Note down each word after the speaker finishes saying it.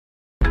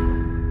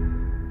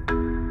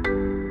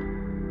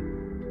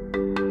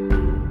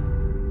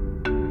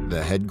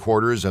The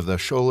headquarters of the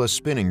Schoeller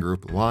Spinning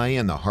Group lie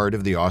in the heart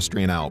of the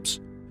Austrian Alps,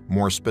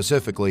 more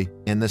specifically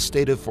in the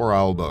state of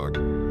Vorarlberg.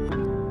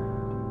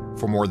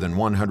 For more than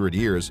 100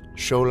 years,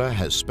 Schoeller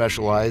has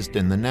specialized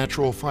in the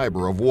natural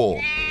fiber of wool.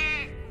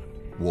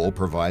 Wool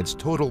provides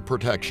total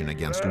protection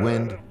against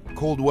wind,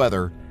 cold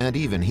weather, and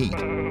even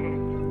heat.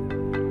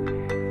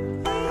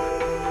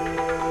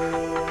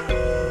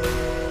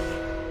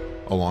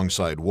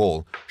 Alongside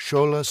wool,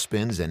 Schoeller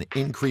spins an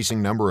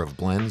increasing number of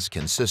blends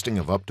consisting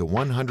of up to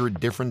 100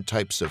 different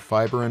types of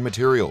fiber and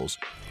materials,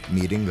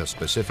 meeting the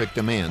specific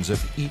demands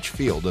of each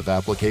field of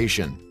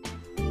application.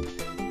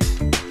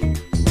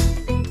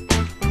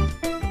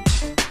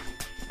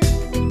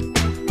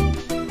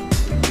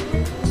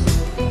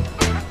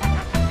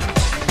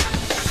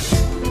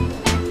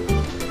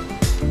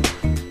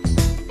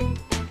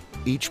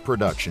 Each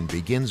production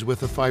begins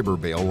with a fiber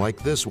bale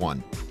like this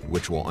one,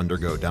 which will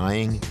undergo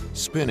dyeing,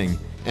 spinning,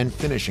 and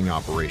finishing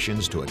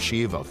operations to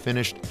achieve a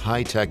finished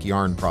high-tech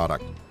yarn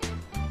product.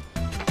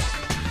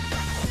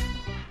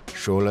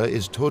 Schoeller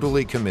is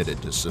totally committed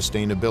to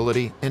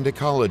sustainability and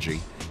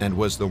ecology and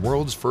was the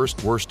world's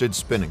first worsted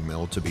spinning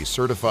mill to be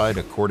certified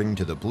according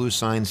to the Blue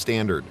Sign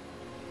standard.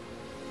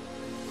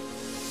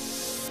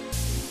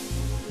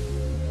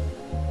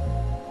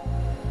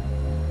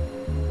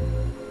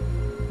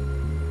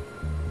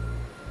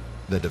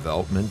 The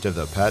development of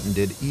the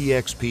patented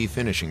EXP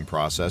finishing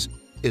process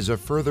is a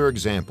further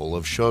example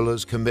of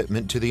Schoeller's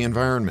commitment to the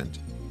environment,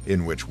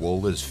 in which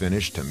wool is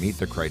finished to meet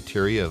the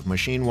criteria of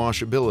machine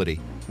washability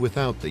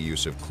without the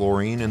use of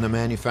chlorine in the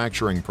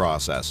manufacturing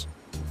process.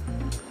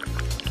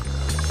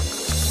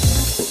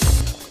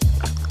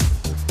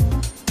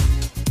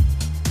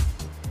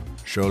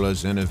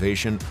 Schoeller's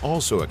innovation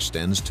also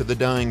extends to the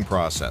dyeing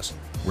process,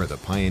 where the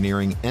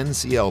pioneering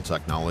NCL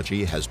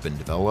technology has been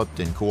developed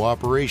in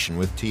cooperation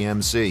with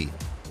TMC,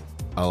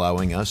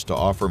 allowing us to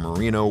offer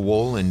merino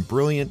wool in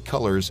brilliant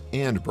colors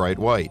and bright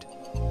white.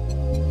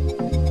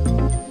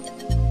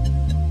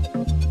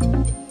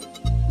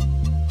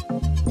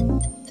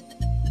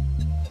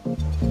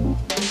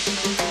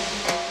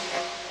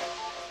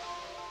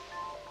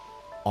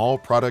 All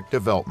product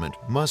development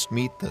must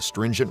meet the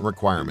stringent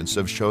requirements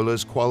of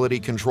Schoeller's quality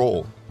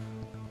control,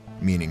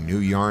 meaning new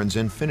yarns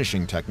and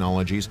finishing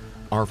technologies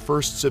are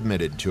first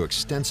submitted to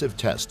extensive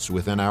tests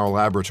within our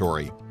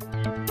laboratory.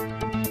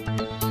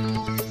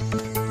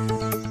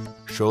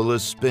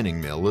 Schoeller's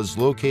spinning mill is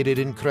located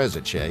in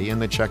Križice in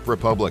the Czech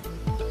Republic,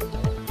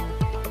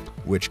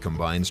 which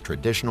combines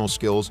traditional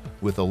skills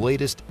with the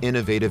latest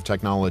innovative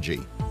technology.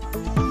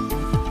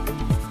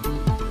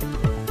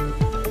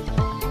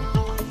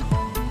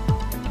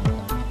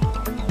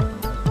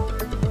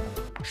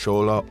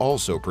 Schoeller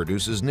also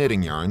produces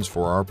knitting yarns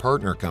for our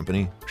partner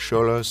company,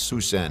 Schoeller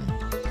Susen.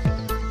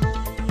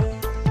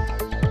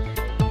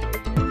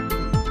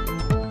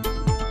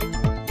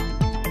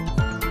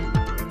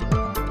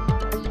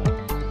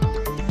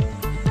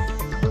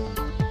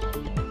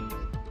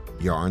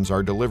 Yarns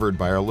are delivered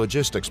by our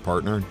logistics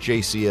partner,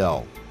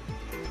 JCL.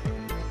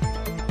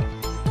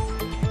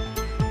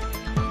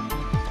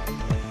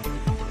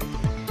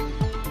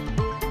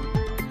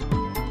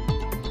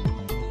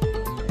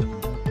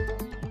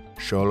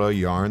 Schoeller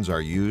yarns are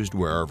used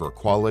wherever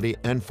quality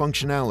and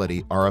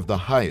functionality are of the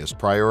highest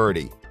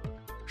priority.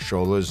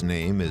 Schoeller's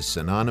name is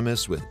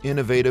synonymous with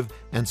innovative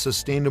and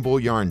sustainable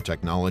yarn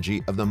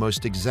technology of the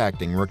most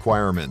exacting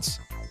requirements.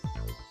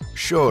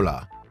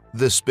 Schoeller,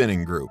 the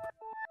Spinning Group.